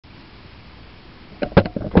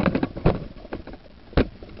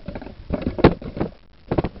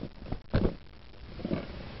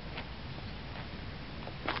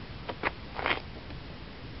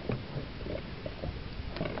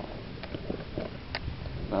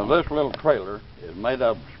Now this little trailer is made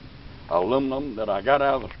of aluminum that I got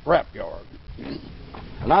out of the scrap yard.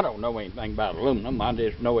 And I don't know anything about aluminum, I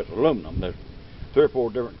just know it's aluminum. There's 3 or 4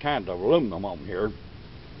 different kinds of aluminum on here.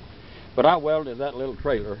 But I welded that little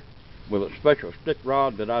trailer with a special stick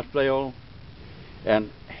rod that I sell, and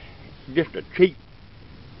just a cheap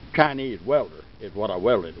Chinese welder is what I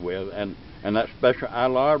welded it with, and that special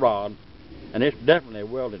alloy rod, and it's definitely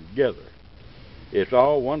welded together. It's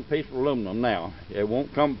all one piece of aluminum now. It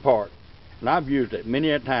won't come apart, and I've used it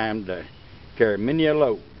many a time to carry many a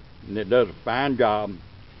load, and it does a fine job.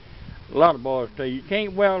 A lot of boys say you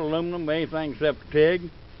can't weld aluminum with anything except a TIG.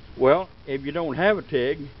 Well, if you don't have a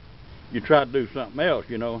TIG, you try to do something else,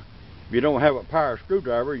 you know. If you don't have a power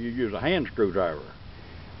screwdriver, you use a hand screwdriver.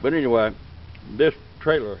 But anyway, this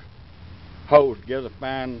trailer holds together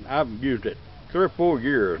fine. I've used it 3 or 4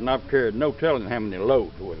 years, and I've carried no telling how many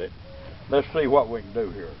loads with it. Let's see what we can do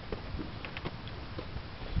here.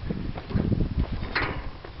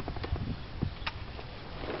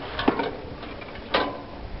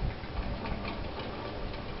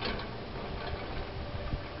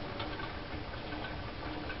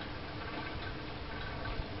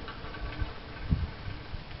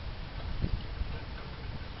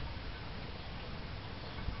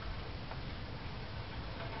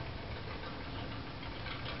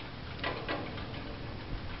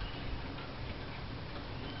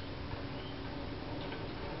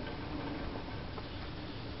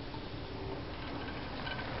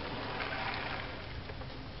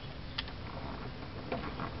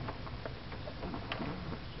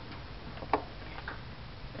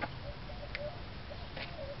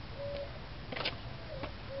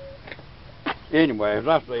 Anyway, as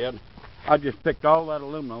I said, I just picked all that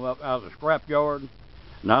aluminum up out of the scrap yard,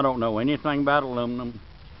 and I don't know anything about aluminum.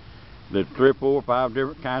 There's 3 or 4 or 5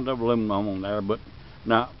 different kinds of aluminum on there, but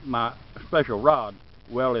now my special rod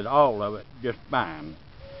welded all of it just fine.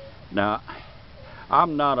 Now,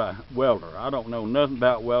 I'm not a welder. I don't know nothing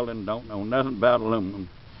about welding, don't know nothing about aluminum,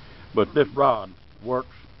 but this rod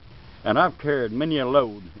works, and I've carried many a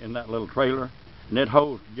load in that little trailer, and it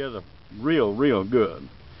holds together real good.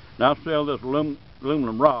 Now, I sell this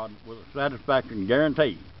aluminum rod with a satisfaction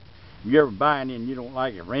guarantee. If you ever buy any and you don't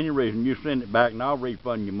like it for any reason, you send it back and I'll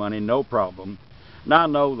refund your money, no problem. Now, I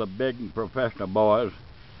know the big and professional boys,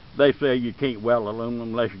 they say you can't weld aluminum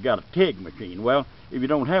unless you got a TIG machine. Well, if you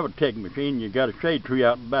don't have a TIG machine, you got a shade tree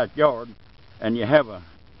out in the backyard, and you have a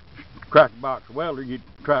Crackerbox welder, you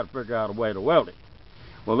try to figure out a way to weld it.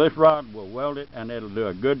 Well, this rod will weld it, and it'll do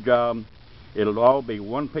a good job. It'll all be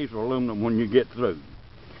one piece of aluminum when you get through.